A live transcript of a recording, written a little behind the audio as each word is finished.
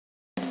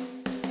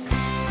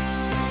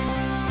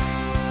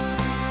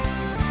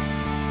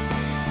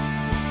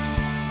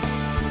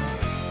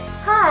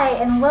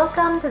and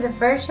welcome to the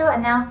virtual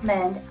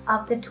announcement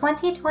of the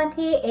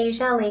 2020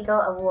 Asia Legal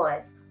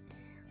Awards.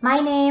 My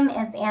name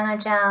is Anna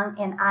Zhang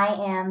and I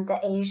am the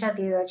Asia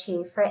Bureau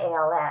Chief for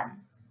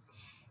ALM.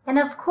 And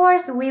of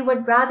course, we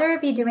would rather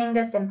be doing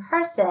this in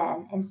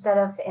person instead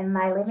of in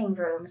my living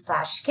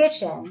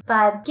room/kitchen.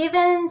 But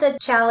given the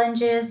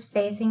challenges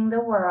facing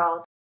the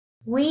world,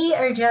 we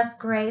are just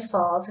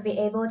grateful to be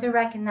able to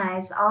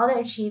recognize all the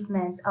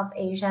achievements of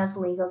Asia's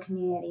legal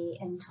community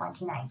in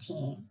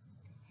 2019.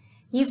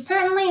 You've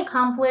certainly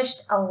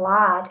accomplished a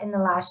lot in the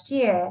last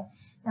year,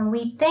 and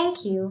we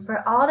thank you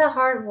for all the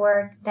hard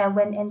work that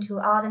went into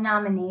all the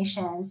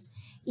nominations,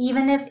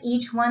 even if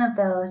each one of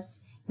those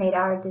made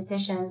our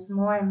decisions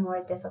more and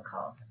more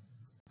difficult.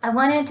 I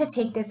wanted to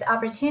take this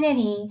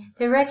opportunity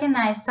to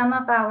recognize some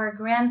of our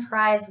grand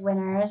prize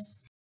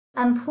winners.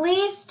 I'm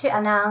pleased to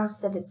announce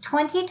that the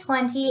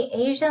 2020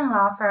 Asian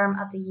Law Firm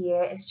of the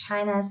Year is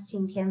China's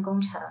Jingtian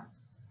Gongcheng.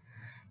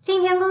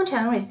 Jingtian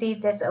Gongcheng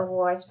received this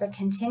award for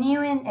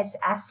continuing its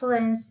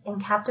excellence in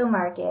capital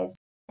markets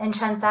and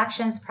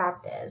transactions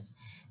practice,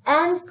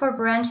 and for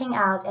branching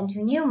out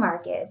into new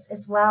markets,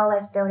 as well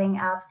as building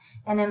up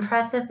an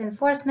impressive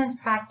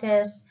enforcement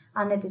practice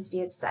on the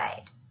dispute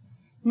side.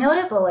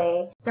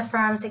 Notably, the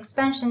firm's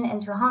expansion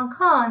into Hong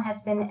Kong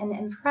has been an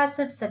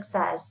impressive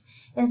success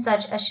in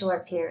such a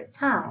short period of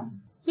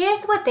time.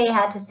 Here's what they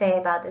had to say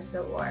about this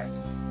award.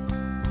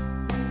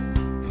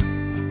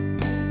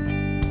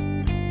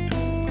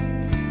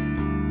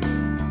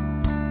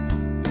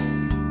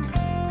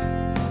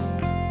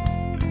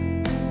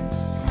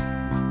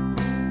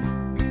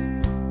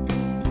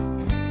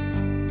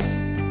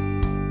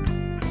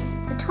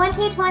 The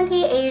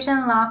 2020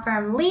 Asian Law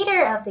Firm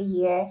Leader of the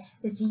Year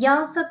is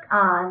Young-Suk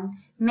Ahn,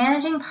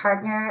 Managing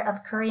Partner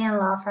of Korean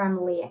law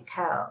firm Lee &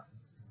 Co.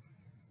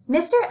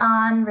 Mr.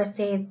 Ahn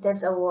received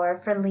this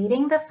award for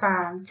leading the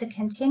firm to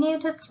continue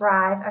to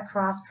thrive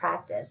across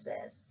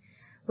practices.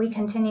 We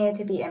continue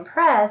to be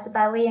impressed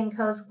by Lee &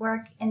 Co.'s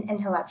work in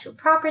intellectual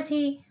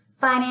property,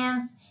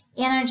 finance,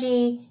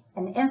 energy,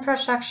 and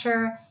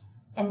infrastructure,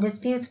 and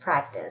disputes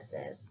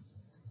practices.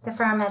 The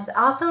firm has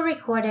also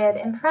recorded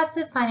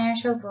impressive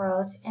financial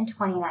growth in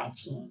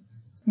 2019.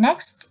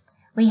 Next,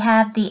 we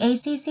have the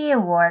ACC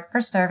Award for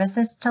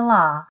Services to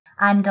Law.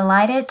 I'm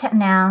delighted to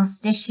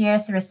announce this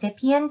year's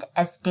recipient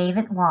as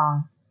David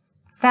Wong,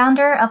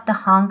 founder of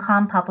the Hong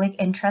Kong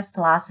Public Interest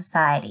Law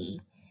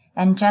Society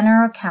and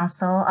General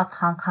Counsel of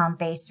Hong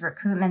Kong-based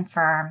recruitment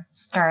firm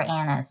Star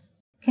Annis.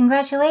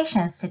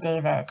 Congratulations to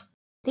David.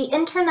 The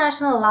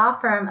International Law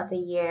Firm of the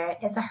Year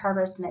is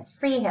Herbert Smith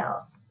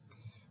Freehills.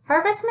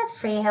 Herbert Smith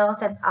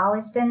Freehills has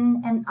always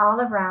been an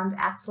all-around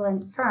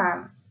excellent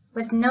firm,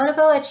 with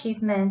notable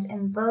achievements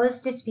in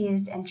both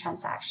disputes and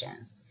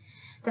transactions.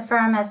 The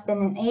firm has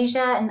been in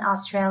Asia and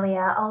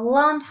Australia a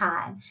long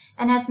time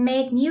and has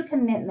made new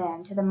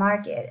commitment to the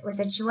market with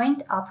a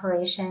joint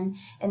operation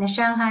in the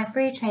Shanghai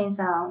Free Trade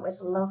Zone with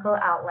local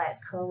outlet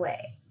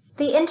Kewei.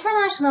 The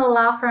International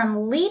Law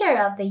Firm Leader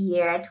of the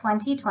Year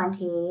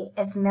 2020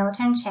 is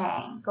Milton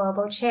Chang,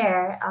 Global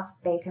Chair of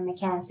Baker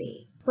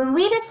McKenzie. When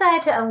we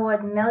decided to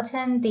award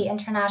Milton the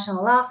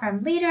International Law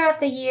Firm Leader of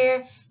the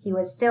Year, he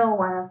was still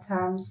one of the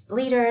firm's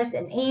leaders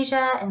in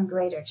Asia and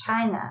Greater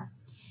China.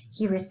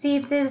 He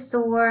received this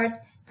award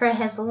for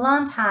his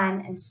long time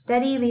and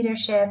steady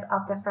leadership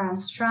of the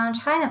firm's strong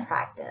China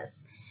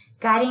practice,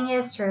 guiding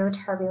it through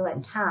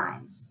turbulent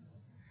times.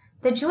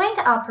 The joint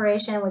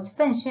operation with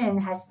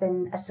Fenxun has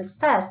been a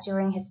success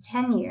during his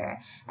tenure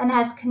and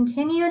has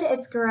continued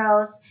its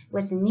growth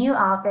with a new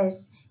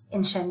office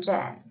in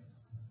Shenzhen.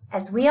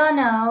 As we all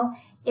know,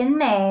 in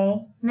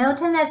May,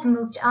 Milton has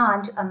moved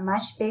on to a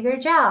much bigger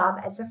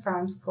job as the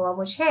firm's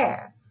global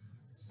chair.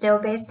 Still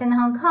based in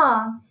Hong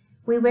Kong,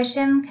 we wish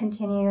him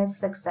continuous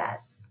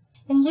success.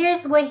 And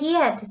here's what he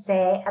had to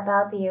say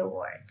about the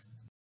award.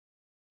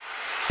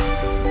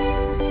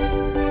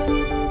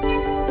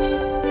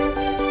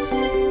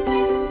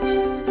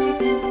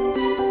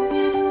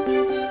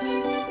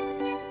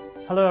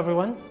 Hello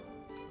everyone,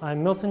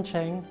 I'm Milton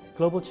Cheng,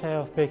 Global Chair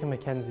of Baker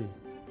McKenzie.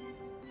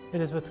 It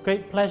is with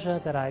great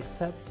pleasure that I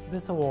accept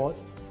this award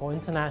for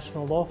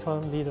International Law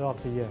Firm Leader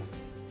of the Year.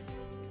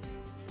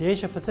 The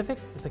Asia Pacific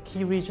is a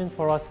key region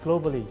for us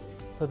globally,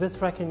 so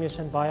this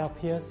recognition by our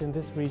peers in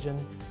this region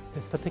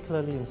is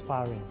particularly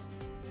inspiring.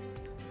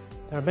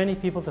 There are many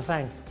people to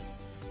thank.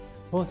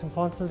 Most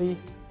importantly,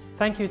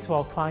 thank you to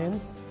our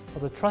clients for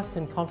the trust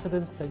and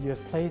confidence that you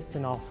have placed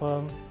in our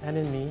firm and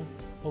in me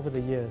over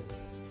the years.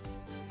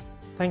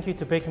 Thank you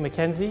to Baker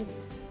McKenzie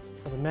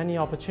for the many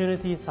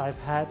opportunities I've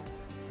had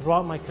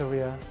throughout my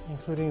career,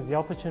 including the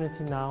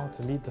opportunity now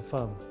to lead the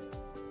firm.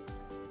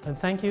 And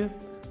thank you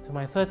to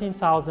my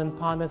 13,000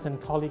 partners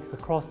and colleagues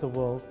across the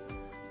world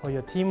for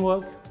your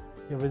teamwork,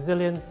 your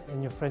resilience,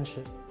 and your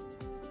friendship.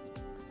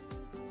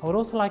 I would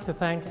also like to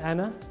thank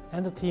Anna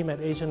and the team at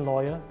Asian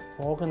Lawyer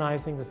for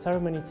organizing the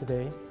ceremony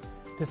today,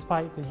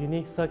 despite the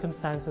unique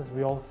circumstances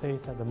we all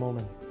face at the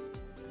moment.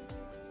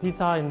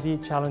 These are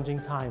indeed challenging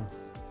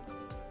times,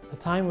 a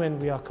time when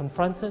we are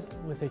confronted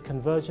with a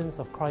convergence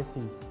of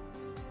crises.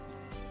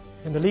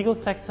 In the legal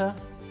sector,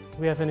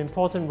 we have an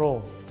important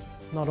role,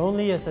 not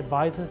only as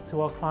advisors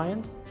to our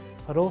clients,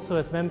 but also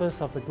as members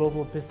of the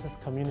global business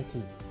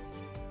community.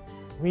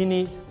 We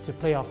need to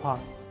play our part,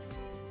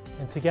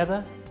 and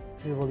together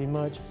we will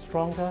emerge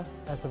stronger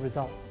as a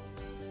result.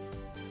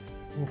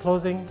 In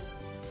closing,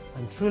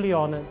 I'm truly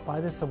honored by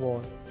this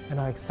award,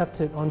 and I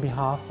accept it on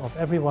behalf of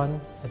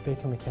everyone at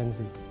Baker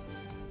McKenzie.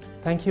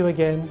 Thank you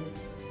again,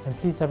 and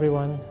please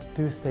everyone,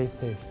 do stay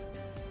safe.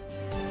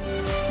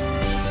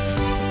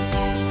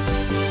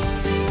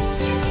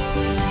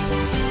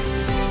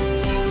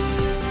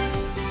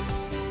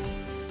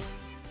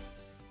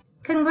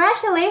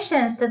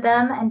 Congratulations to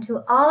them and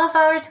to all of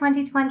our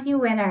 2020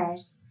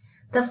 winners.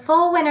 The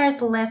full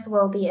winners list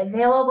will be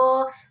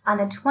available on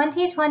the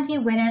 2020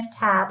 Winners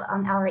tab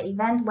on our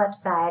event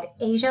website,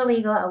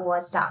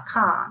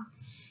 asialegalawards.com.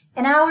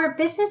 And our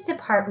business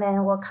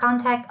department will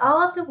contact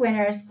all of the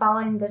winners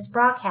following this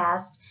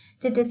broadcast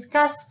to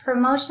discuss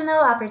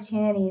promotional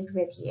opportunities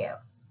with you.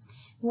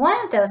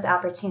 One of those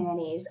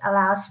opportunities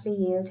allows for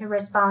you to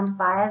respond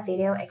via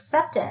video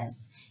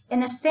acceptance in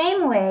the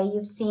same way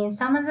you've seen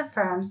some of the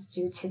firms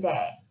do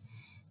today.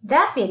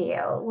 That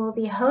video will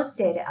be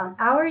hosted on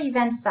our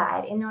event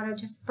site in order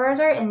to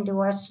further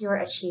endorse your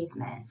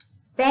achievement.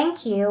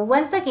 Thank you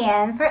once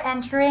again for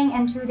entering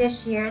into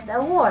this year's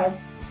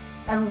awards,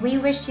 and we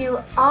wish you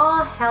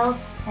all health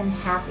and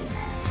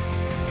happiness.